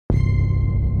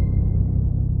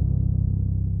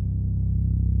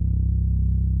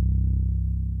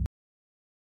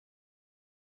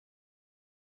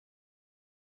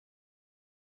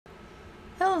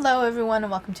Hello everyone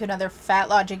and welcome to another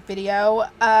Fatlogic video.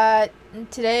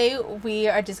 Today we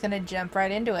are just going to jump right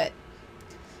into it.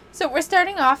 So we're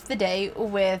starting off the day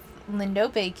with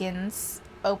Lindo Bacon's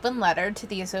open letter to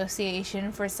the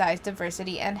Association for Size,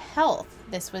 Diversity, and Health.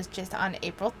 This was just on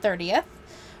April 30th.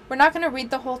 We're not going to read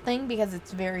the whole thing because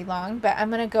it's very long, but I'm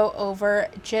going to go over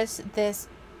just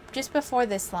before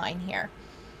this line here.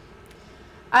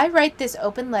 I write this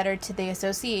open letter to the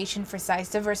Association for Size,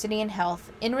 Diversity, and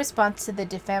Health in response to the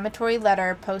defamatory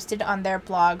letter posted on their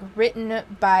blog written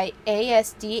by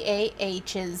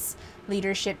ASDAH's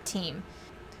leadership team.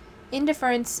 In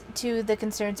deference to the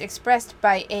concerns expressed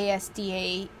by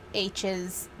ASDAH's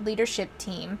leadership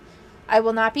team, I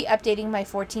will not be updating my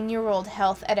 14-year-old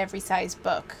Health at Every Size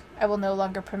book. I will no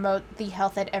longer promote the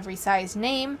Health at Every Size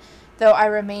name, though I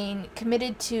remain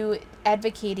committed to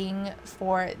advocating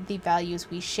for the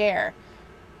values we share.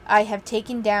 I have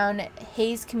taken down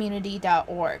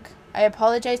hazecommunity.org. I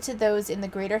apologize to those in the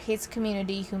greater Haze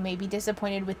community who may be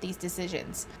disappointed with these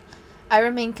decisions. I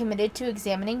remain committed to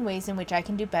examining ways in which I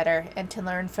can do better and to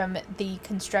learn from the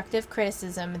constructive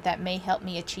criticism that may help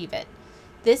me achieve it.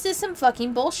 This is some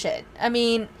fucking bullshit. I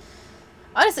mean,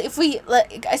 honestly,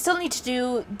 I still need to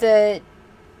do the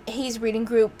Haze reading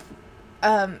group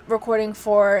recording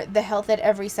for the Health at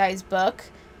Every Size book,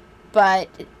 but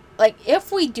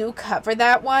if we do cover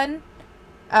that one,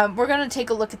 we're gonna take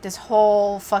a look at this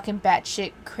whole fucking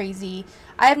batshit crazy.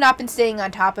 I have not been staying on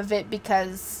top of it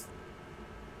because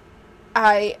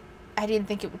I didn't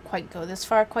think it would quite go this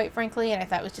far, quite frankly, and I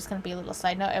thought it was just gonna be a little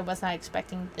side note. I was not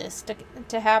expecting this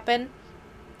to happen,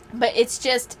 but it's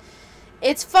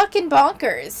fucking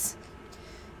bonkers.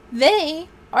 They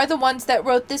are the ones that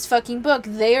wrote this fucking book.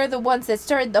 They are the ones that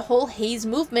started the whole Haze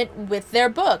movement with their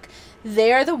book.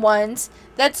 They are the ones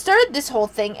that started this whole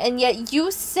thing, and yet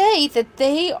you say that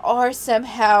they are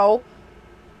somehow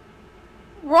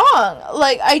wrong.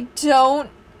 I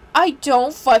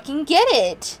don't fucking get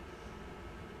it.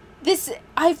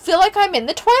 I feel like I'm in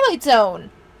the Twilight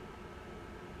Zone.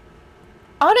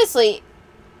 Honestly,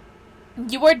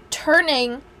 you are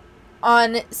turning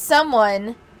on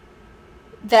someone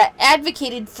that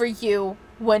advocated for you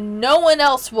when no one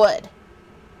else would.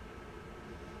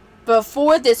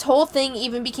 Before this whole thing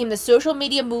even became the social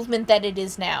media movement that it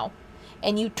is now.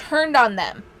 And you turned on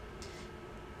them.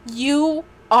 You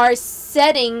are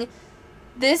setting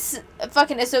this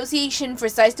fucking Association for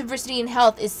Size, Diversity, and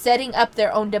Health is setting up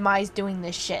their own demise doing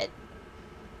this shit.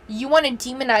 You want to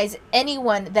demonize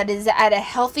anyone that is at a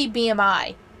healthy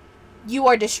BMI. You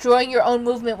are destroying your own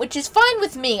movement, which is fine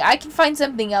with me. I can find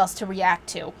something else to react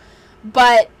to.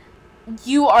 But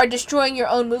you are destroying your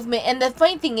own movement. And the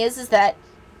funny thing is that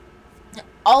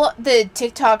all the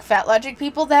TikTok Fatlogic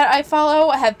people that I follow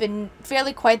have been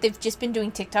fairly quiet. They've just been doing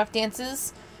TikTok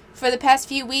dances for the past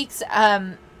few weeks.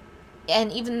 And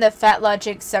even the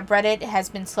Fatlogic subreddit has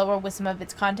been slower with some of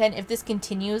its content. If this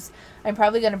continues, I'm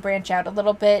probably going to branch out a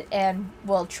little bit and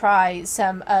we'll try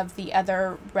some of the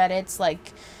other Reddits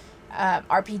like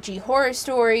RPG horror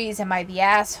stories, Am I the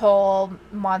Asshole,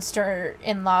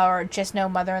 Monster-in-Law or Just No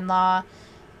Mother-in-Law,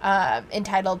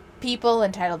 Entitled People,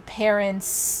 Entitled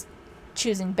Parents,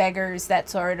 Choosing Beggars, that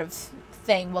sort of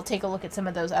thing. We'll take a look at some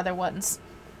of those other ones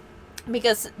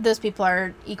because those people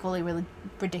are equally really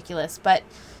ridiculous. But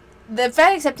the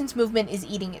fat acceptance movement is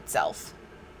eating itself.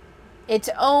 Its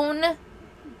own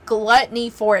gluttony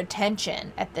for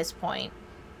attention at this point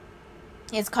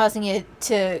is causing it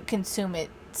to consume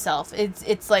itself.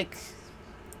 It's like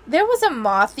there was a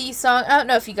Mothy song. I don't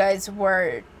know if you guys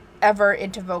were ever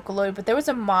into Vocaloid, but there was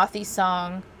a Mothy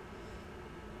song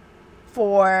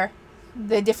for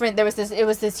the different. It was this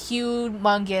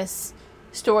humongous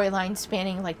storyline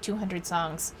spanning like 200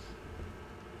 songs,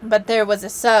 but there was a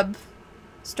sub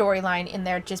storyline in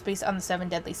there just based on the 7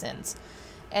 deadly sins,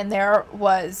 and there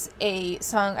was a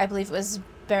song, I believe it was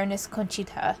Berenice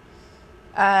Conchita,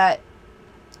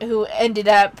 who ended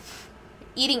up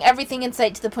eating everything in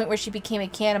sight to the point where she became a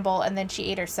cannibal, and then she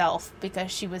ate herself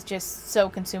because she was just so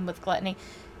consumed with gluttony.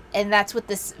 And that's what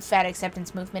this fat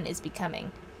acceptance movement is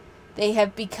becoming. They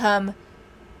have become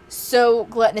so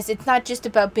gluttonous. It's not just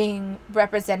about being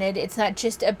represented. It's not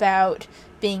just about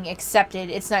being accepted.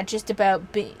 It's not just about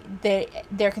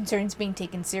their concerns being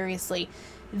taken seriously.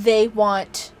 They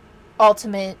want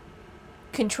ultimate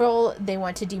control. They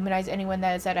want to demonize anyone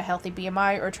that is at a healthy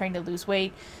BMI or trying to lose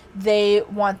weight. They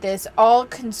want this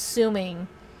all-consuming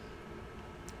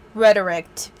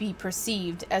rhetoric to be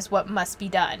perceived as what must be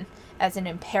done, as an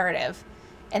imperative.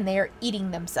 And they are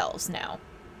eating themselves now.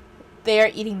 They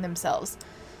are eating themselves.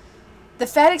 The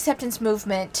fat acceptance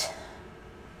movement,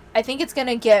 I think it's going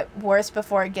to get worse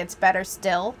before it gets better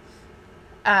still.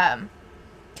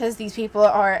 Because these people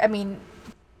are, I mean,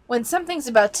 when something's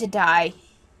about to die,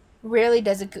 rarely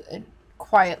does it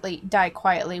die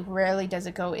quietly. Rarely does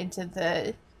it go into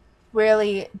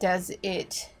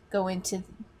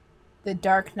the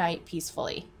dark night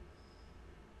peacefully.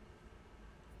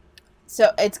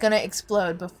 So it's going to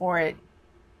explode before it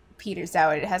peters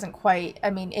out. It hasn't quite, I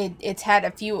mean, it's had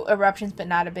a few eruptions, but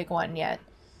not a big one yet.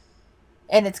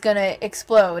 And it's going to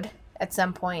explode at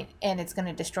some point, and it's going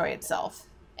to destroy itself.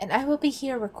 And I will be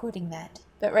here recording that.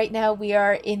 But right now we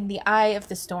are in the eye of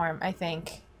the storm, I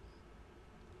think.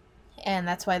 And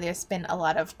that's why there's been a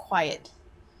lot of quiet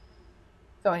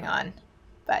going on.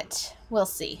 But we'll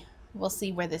see. We'll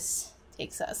see where this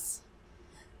takes us.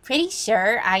 Pretty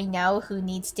sure I know who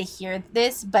needs to hear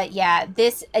this, but yeah,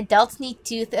 this adults need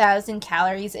 2,000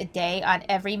 calories a day on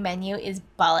every menu is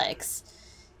bollocks.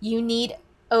 You need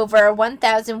over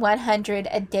 1,100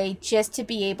 a day just to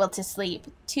be able to sleep.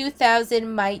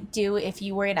 2,000 might do if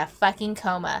you were in a fucking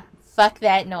coma. Fuck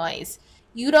that noise.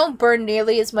 You don't burn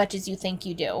nearly as much as you think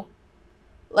you do.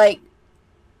 Like,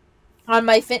 on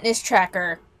my fitness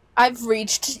tracker, I've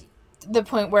reached the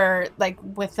point where, like,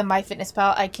 with the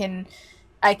MyFitnessPal, I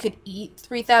could eat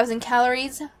 3,000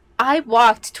 calories. I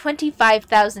walked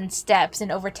 25,000 steps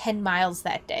and over 10 miles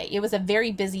that day. It was a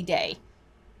very busy day.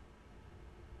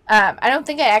 I don't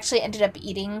think I actually ended up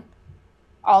eating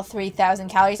all 3,000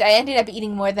 calories. I ended up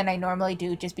eating more than I normally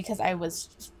do just because I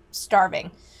was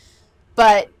starving.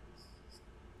 But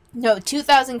no,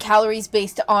 2,000 calories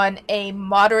based on a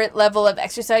moderate level of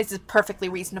exercise is perfectly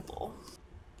reasonable.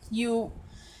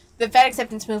 The fat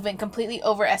acceptance movement completely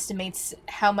overestimates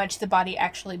how much the body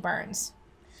actually burns.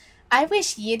 I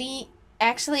wish Yiddy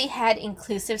actually had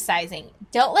inclusive sizing.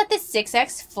 Don't let the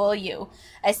 6X fool you.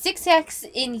 A 6X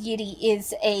in Yiddy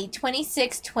is a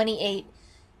 26-28.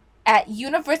 At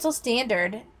Universal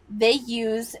Standard, they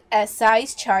use a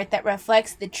size chart that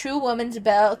reflects the true woman's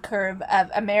bell curve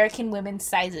of American women's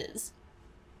sizes.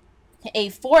 A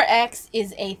 4X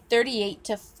is a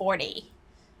 38-40.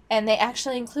 And they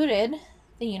actually included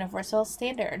the Universal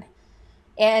Standard.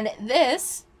 And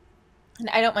this, and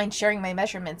I don't mind sharing my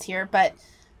measurements here, but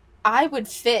I would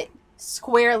fit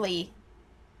squarely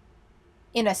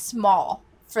in a small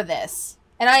for this.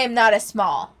 And I am not a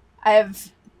small. I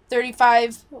have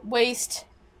 35 waist,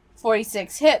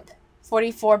 46 hip,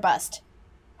 44 bust.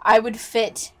 I would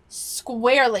fit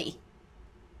squarely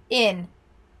in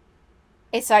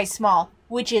a size small,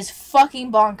 which is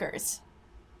fucking bonkers.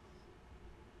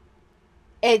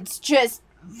 It's just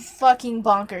fucking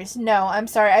bonkers. No, I'm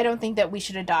sorry. I don't think that we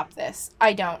should adopt this.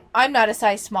 I don't. I'm not a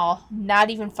size small. Not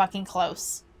even fucking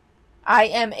close. I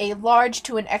am a large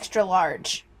to an extra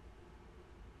large.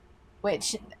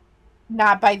 Which,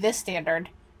 not by this standard,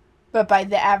 but by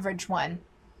the average one.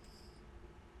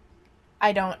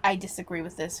 I disagree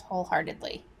with this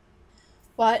wholeheartedly.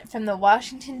 What from the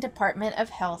Washington Department of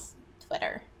Health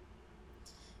Twitter.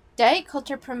 Diet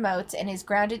culture promotes and is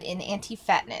grounded in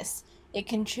anti-fatness. It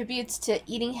contributes to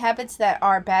eating habits that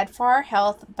are bad for our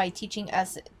health by teaching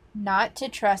us not to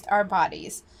trust our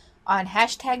bodies. On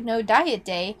hashtag No Diet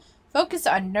Day, focus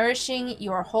on nourishing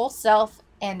your whole self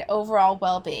and overall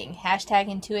well-being. Hashtag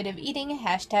intuitive eating,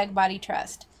 hashtag body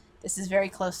trust. This is very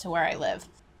close to where I live.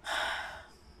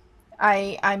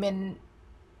 I'm in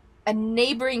a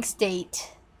neighboring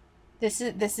state. This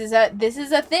is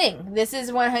a thing. This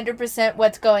is 100%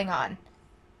 what's going on.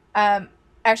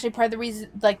 Actually, part of the reason,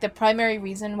 like the primary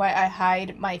reason why I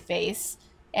hide my face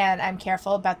and I'm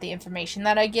careful about the information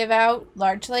that I give out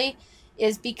largely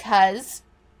is because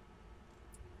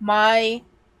my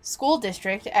school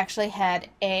district actually had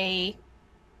a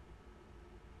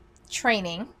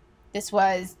training. This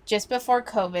was just before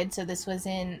COVID, so this was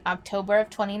in October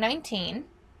of 2019,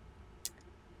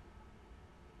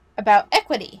 about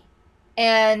equity.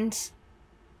 And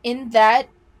in that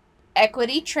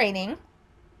equity training,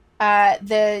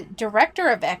 the director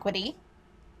of equity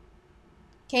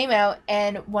came out,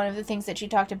 and one of the things that she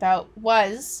talked about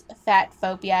was fat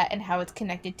phobia and how it's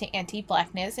connected to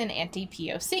anti-blackness and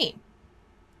anti-POC.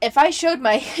 If I showed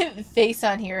my face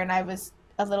on here and I was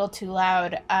a little too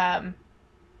loud,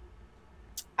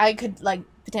 I could, like,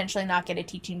 potentially not get a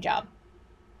teaching job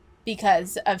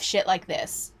because of shit like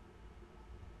this.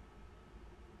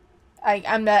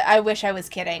 I wish I was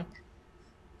kidding,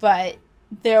 but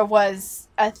there was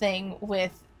a thing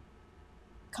with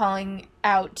calling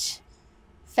out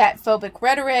fat-phobic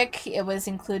rhetoric. It was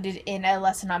included in a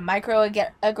lesson on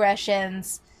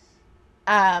microaggressions.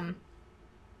 And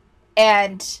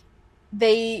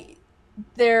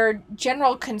their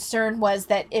general concern was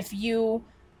that if you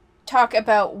talk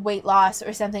about weight loss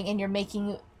or something and you're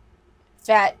making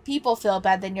fat people feel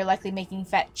bad, then you're likely making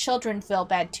fat children feel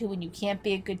bad too, and you can't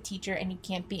be a good teacher, and you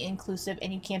can't be inclusive,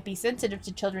 and you can't be sensitive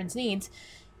to children's needs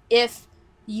if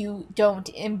you don't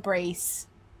embrace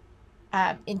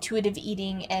intuitive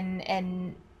eating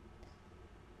and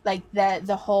like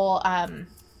the whole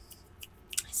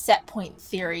set point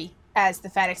theory, as the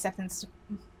fat acceptance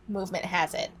movement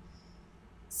has it.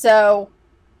 So,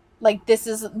 like, this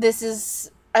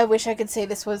is, I wish I could say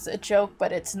this was a joke,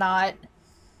 but it's not.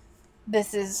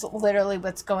 This is literally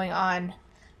what's going on.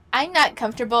 I'm not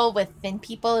comfortable with thin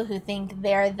people who think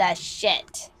they're the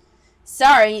shit.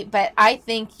 Sorry, but I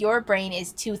think your brain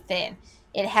is too thin.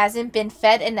 It hasn't been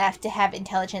fed enough to have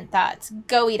intelligent thoughts.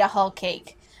 Go eat a whole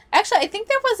cake. Actually, I think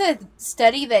there was a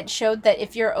study that showed that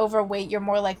if you're overweight, you're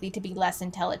more likely to be less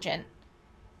intelligent.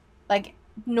 Like,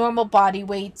 normal body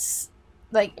weights,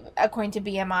 like, according to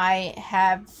BMI,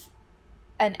 have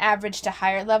an average to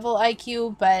higher level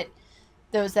IQ, but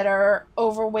those that are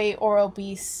overweight or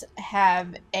obese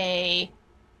have a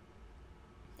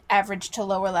average to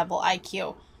lower level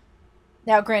IQ.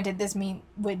 Now, granted, this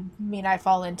would mean I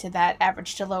fall into that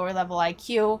average to lower level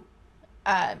IQ,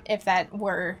 if that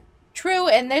were true,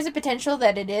 and there's a potential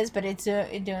that it is, but it's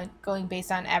going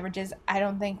based on averages. I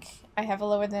don't think I have a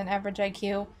lower than average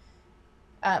IQ.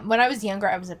 When I was younger,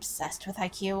 I was obsessed with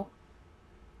IQ,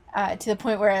 to the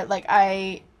point where, like,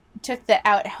 I took the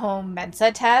at-home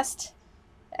Mensa test,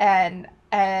 and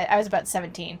I was about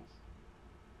 17.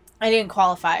 I didn't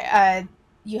qualify.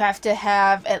 You have to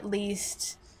have at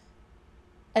least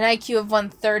an IQ of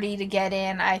 130 to get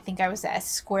in. I think I was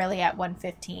squarely at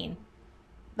 115.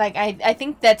 Like, I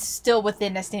think that's still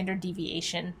within a standard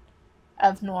deviation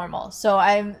of normal. So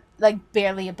I'm, like,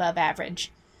 barely above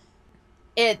average.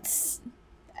 And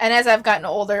as I've gotten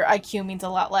older, IQ means a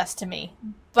lot less to me.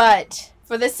 But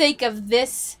for the sake of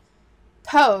this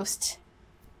post,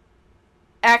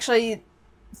 actually,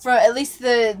 for at least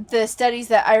the studies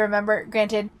that I remember,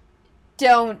 granted,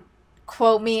 don't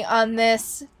quote me on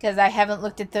this, because I haven't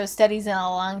looked at those studies in a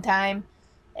long time,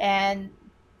 and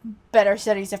better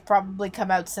studies have probably come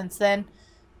out since then.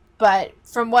 But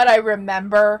from what I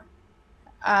remember,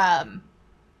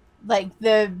 like,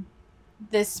 the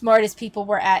smartest people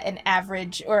were at an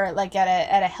average, or like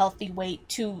at a healthy weight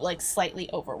to, like, slightly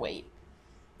overweight,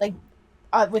 like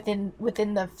within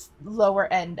the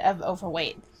lower end of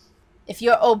overweight. If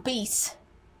you're obese,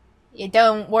 it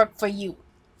don't work for you.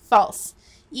 False.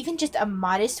 Even just a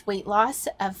modest weight loss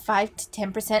of 5 to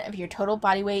 10% of your total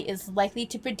body weight is likely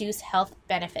to produce health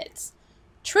benefits.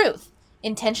 Truth.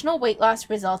 Intentional weight loss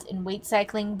results in weight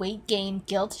cycling, weight gain,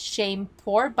 guilt, shame,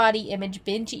 poor body image,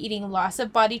 binge eating, loss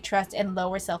of body trust, and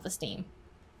lower self-esteem.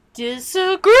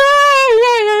 Disagree!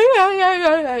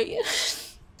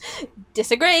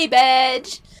 Disagree,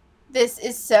 bitch! This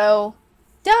is so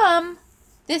dumb.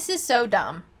 This is so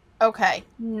dumb. Okay,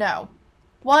 no.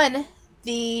 1,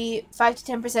 the 5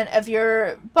 to 10% of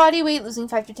your body weight, losing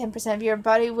 5 to 10% of your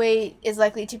body weight is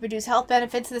likely to produce health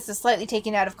benefits. This is slightly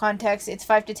taken out of context. It's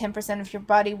 5 to 10% of your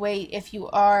body weight if you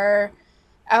are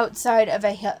outside of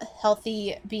a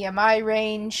healthy BMI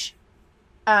range.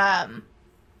 And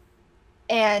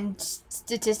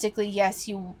statistically, yes,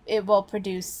 it will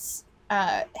produce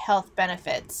health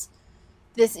benefits.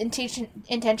 This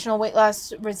intentional weight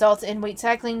loss results in weight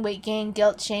cycling, weight gain,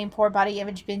 guilt, shame, poor body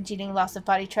image, binge eating, loss of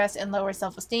body trust, and lower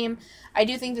self-esteem. I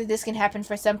do think that this can happen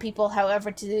for some people.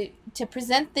 However, to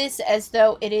present this as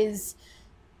though it is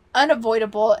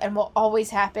unavoidable and will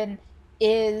always happen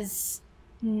is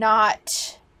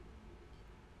not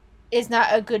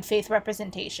a good faith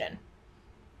representation.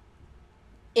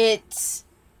 It's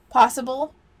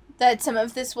possible that some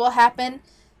of this will happen,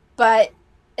 but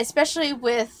especially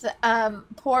with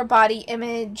poor body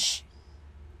image,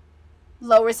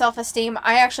 lower self-esteem,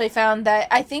 I actually found that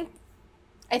I think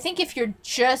if you're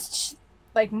just,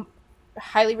 like,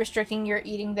 highly restricting your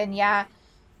eating, then yeah,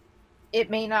 it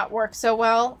may not work so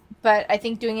well. But I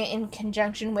think doing it in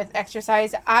conjunction with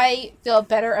exercise, I feel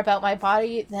better about my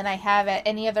body than I have at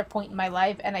any other point in my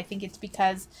life, and I think it's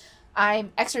because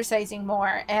I'm exercising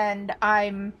more and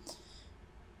I'm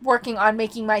working on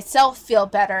making myself feel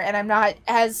better, and I'm not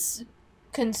as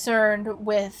concerned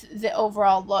with the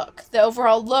overall look. The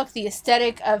overall look, the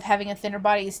aesthetic of having a thinner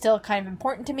body is still kind of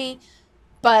important to me,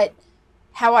 but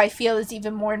how I feel is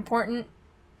even more important.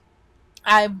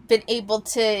 I've been able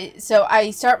to, so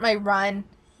I start my run,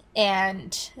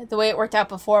 and the way it worked out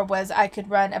before was I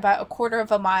could run about 1/4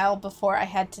 of a mile before I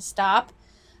had to stop.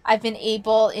 I've been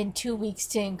able in 2 weeks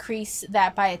to increase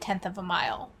that by 1/10 of a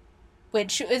mile,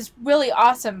 which is really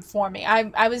awesome for me.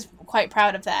 I was quite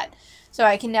proud of that. So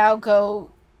I can now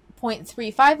go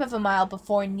 0.35 of a mile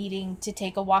before needing to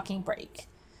take a walking break.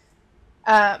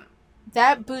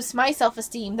 That boosts my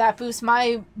self-esteem. That boosts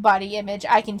my body image.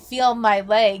 I can feel my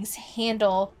legs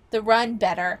handle the run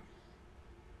better.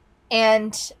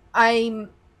 And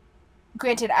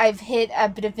granted, I've hit a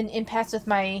bit of an impasse with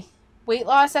my weight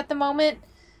loss at the moment,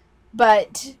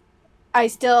 but I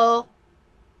still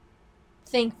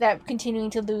think that continuing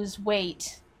to lose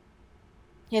weight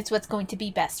is what's going to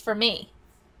be best for me.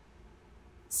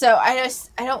 So I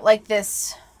don't like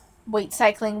this weight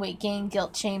cycling, weight gain,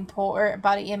 guilt, shame, poor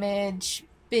body image,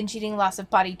 binge eating, loss of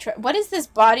body trust. What is this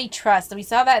body trust? We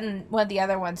saw that in one of the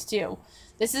other ones too.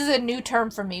 This is a new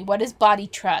term for me. What is body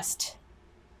trust?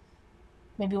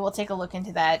 Maybe we'll take a look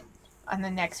into that on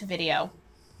the next video.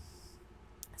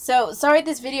 So, sorry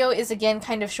this video is again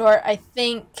kind of short. I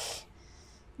think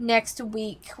next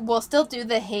week we'll still do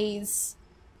the Haze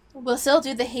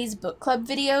book club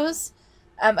videos.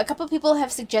 A couple people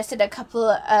have suggested a couple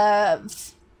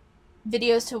of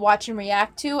videos to watch and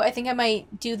react to. I think I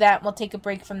might do that. We'll take a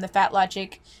break from the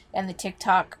Fatlogic and the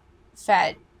TikTok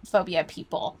fat phobia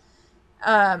people.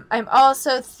 I'm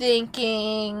also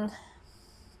thinking,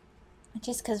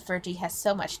 just because Virgie has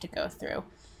so much to go through,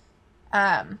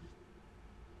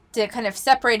 to kind of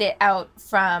separate it out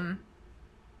from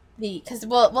because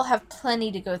we'll have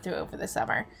plenty to go through over the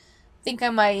summer. I think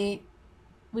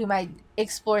we might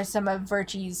explore some of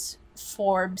Virgie's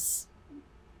Forbes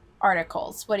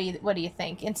articles. What do you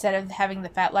think? Instead of having the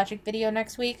Fatlogic video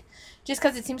next week, just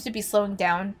because it seems to be slowing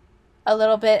down a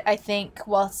little bit, I think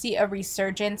we'll see a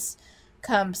resurgence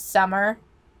come summer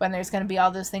when there's going to be all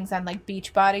those things on like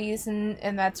beach bodies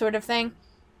and that sort of thing.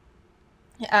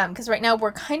 Because right now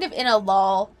we're kind of in a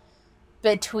lull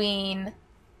between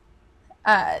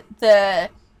the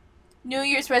New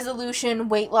Year's resolution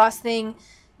weight loss thing,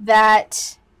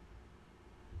 that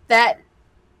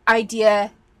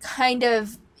idea kind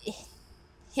of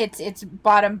hits its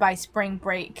bottom by spring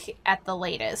break at the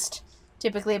latest.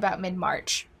 Typically about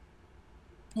mid-March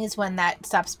is when that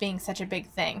stops being such a big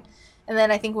thing. And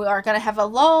then I think we are going to have a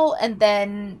lull, and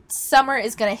then summer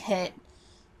is going to hit.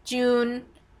 June,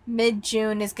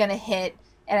 mid-June is going to hit,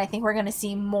 and I think we're going to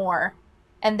see more.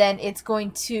 And then it's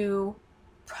going to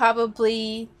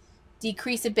probably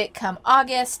decrease a bit come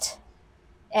August.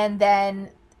 And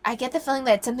then I get the feeling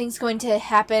that something's going to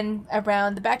happen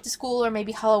around the back to school or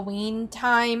maybe Halloween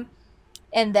time.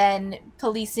 And then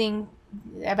policing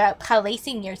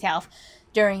yourself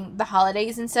during the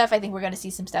holidays and stuff. I think we're going to see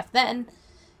some stuff then.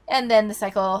 And then the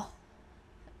cycle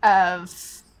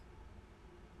of,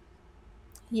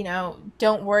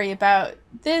 don't worry about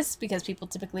this because people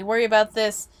typically worry about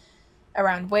this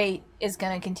around weight is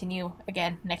going to continue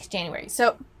again next January.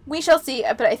 So we shall see,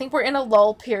 but I think we're in a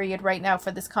lull period right now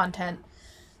for this content.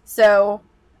 So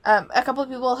a couple of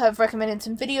people have recommended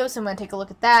some videos, so I'm going to take a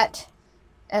look at that.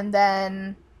 And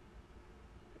then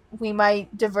we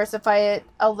might diversify it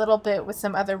a little bit with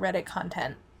some other Reddit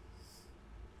content.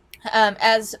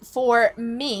 As for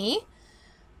me,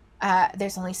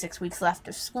 there's only 6 weeks left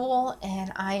of school,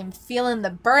 and I am feeling the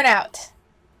burnout.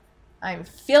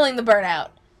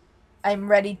 I'm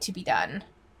ready to be done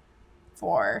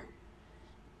for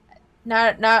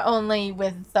not only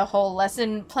with the whole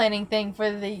lesson planning thing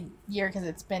for the year, because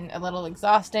it's been a little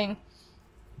exhausting,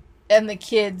 and the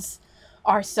kids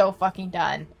are so fucking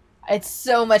done. It's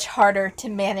so much harder to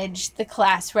manage the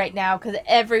class right now because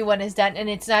everyone is done, and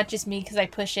it's not just me because I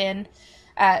push in,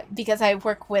 because I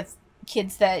work with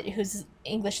kids whose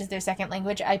English is their second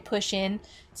language. I push in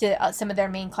to some of their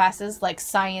main classes like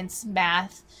science,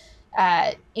 math,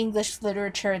 English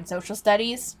literature, and social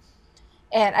studies,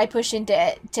 and I push in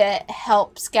to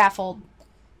help scaffold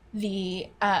the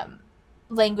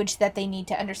language that they need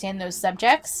to understand those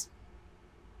subjects.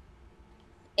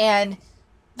 And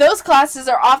those classes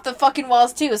are off the fucking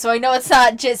walls too, so I know it's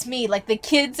not just me. Like, the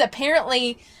kids,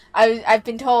 apparently, I've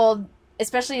been told,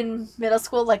 especially in middle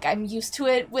school, like, I'm used to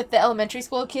it with the elementary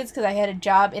school kids because I had a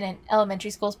job in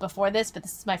elementary schools before this, but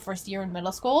this is my first year in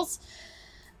middle schools.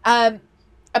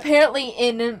 Apparently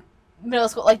in middle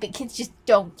school, like, the kids just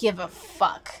don't give a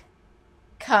fuck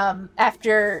come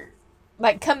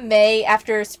May,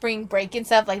 after spring break and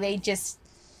stuff. Like,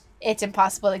 it's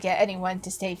impossible to get anyone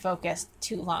to stay focused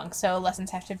too long, so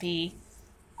lessons have to be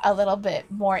a little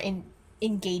bit more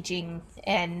engaging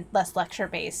and less lecture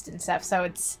based and stuff. So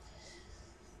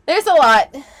there's a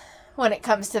lot when it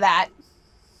comes to that.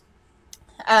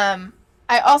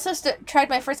 I also tried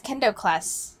my first kendo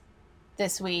class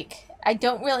this week. I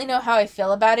don't really know how I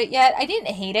feel about it yet. I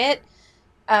didn't hate it,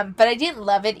 but I didn't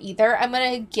love it either. I'm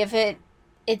going to give it,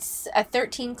 it's a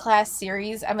 13 class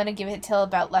series. I'm going to give it till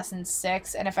about lesson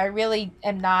 6. And if I really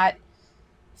am not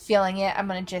feeling it, I'm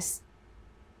going to just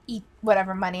eat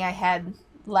whatever money I had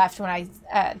left when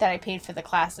that I paid for the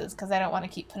classes, because I don't want to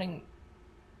keep putting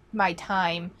my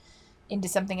time into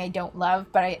something I don't love,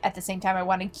 but at the same time I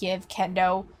want to give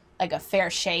kendo like a fair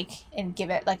shake and give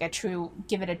it a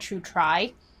true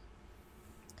try.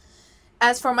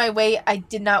 As for my weight, I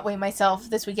did not weigh myself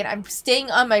this weekend. I'm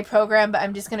staying on my program, but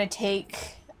I'm just going to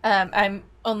take, I'm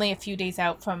only a few days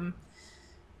out from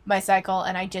my cycle,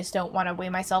 and I just don't want to weigh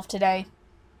myself today.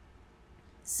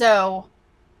 So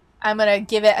I'm going to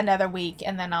give it another week,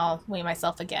 and then I'll weigh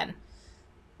myself again.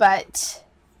 But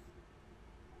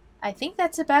I think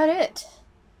that's about it.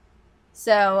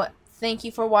 So thank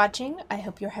you for watching. I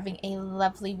hope you're having a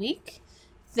lovely week.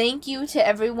 Thank you to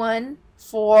everyone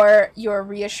for your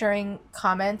reassuring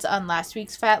comments on last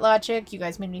week's Fatlogic. You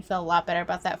guys made me feel a lot better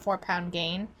about that 4-pound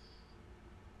gain.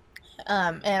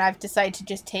 And I've decided to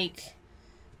just take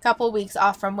a couple weeks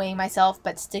off from weighing myself,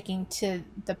 but sticking to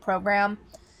the program.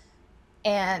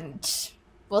 And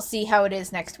we'll see how it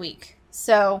is next week.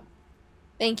 So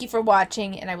thank you for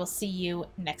watching, and I will see you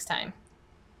next time.